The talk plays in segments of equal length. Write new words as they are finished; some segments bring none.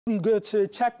We go to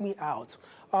Check Me Out,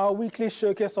 our weekly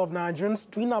showcase of Nigerians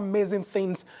doing amazing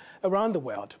things around the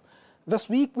world. This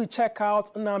week, we check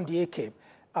out Nnamdi Ekeh.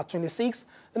 At 26,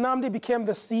 Nnamdi became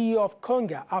the CEO of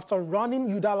Konga after running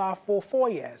Yudala for 4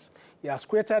 years. He has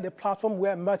created a platform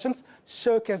where merchants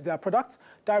showcase their products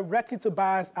directly to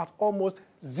buyers at almost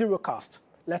zero cost.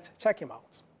 Let's check him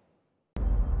out.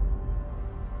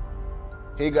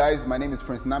 Hey guys, my name is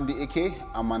Prince Nnamdi Ekeh.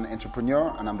 I'm an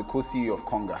entrepreneur and I'm the co-CEO of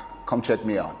Konga. Come check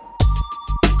me out.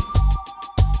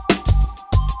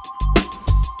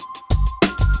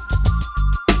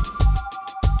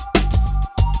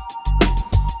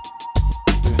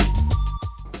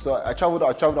 So I traveled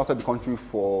outside the country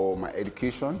for my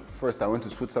education. First, I went to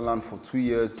Switzerland for 2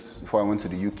 years before I went to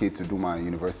the UK to do my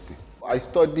university. I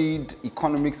studied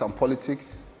economics and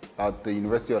politics at the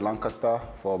University of Lancaster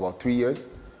for about 3 years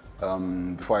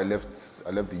before I left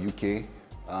the UK.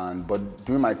 But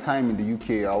during my time in the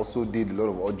UK, I also did a lot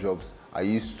of odd jobs. I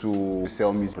used to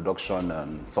sell music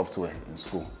production software in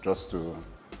school just to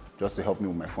help me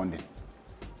with my funding.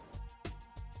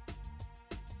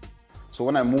 So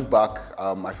when I moved back,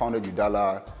 I founded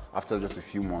Yudala after just a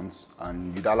few months,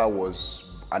 and Yudala was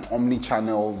an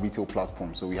omni-channel retail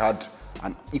platform. So we had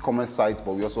an e-commerce site,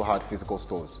 but we also had physical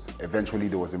stores. Eventually,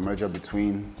 there was a merger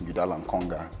between Yudala and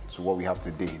Konga to what we have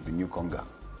today, the new Konga.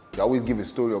 I always give a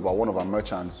story about one of our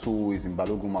merchants who is in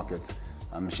Balogun Market.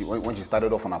 When she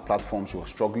started off on our platform, she was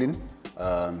struggling.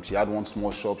 She had one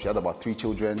small shop, she had about 3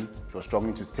 children. She was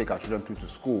struggling to take her children through to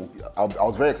school. I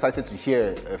was very excited to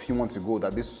hear a few months ago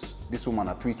that this woman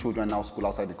had 3 children now school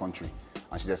outside the country.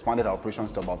 And she's expanded her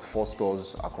operations to about 4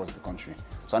 stores across the country.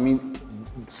 So I mean,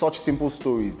 such simple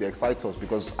stories, they excite us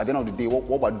because at the end of the day,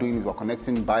 what we're doing is we're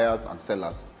connecting buyers and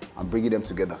sellers and bringing them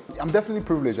together. I'm definitely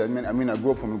privileged. I mean, I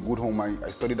grew up from a good home. I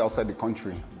studied outside the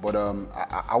country, but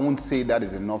I won't say that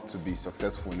is enough to be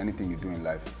successful in anything you do in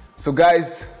life. So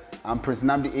guys, I'm Prince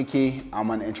Nnamdi Ekeh. I'm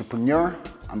an entrepreneur.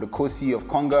 I'm the co-CEO of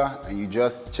Konga, and you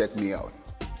just check me out.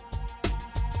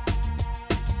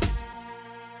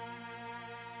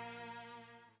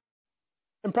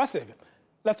 Impressive.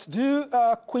 Let's do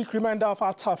a quick reminder of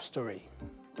our top story.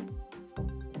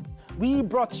 We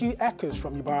brought you echoes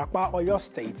from Ibarakpa, Oyo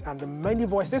State, and the many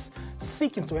voices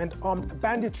seeking to end armed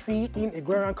banditry in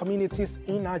agrarian communities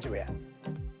in Nigeria.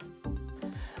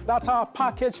 That's our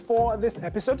package for this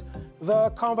episode.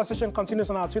 The conversation continues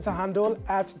on our Twitter handle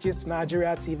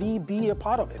 @GistNigeriaTV. Be a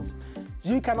part of it.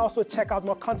 You can also check out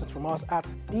more content from us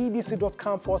at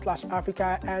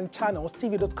bbc.com/Africa and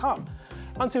channelstv.com.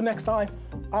 Until next time,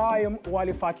 I am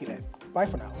Wale Fakile. Bye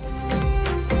for now.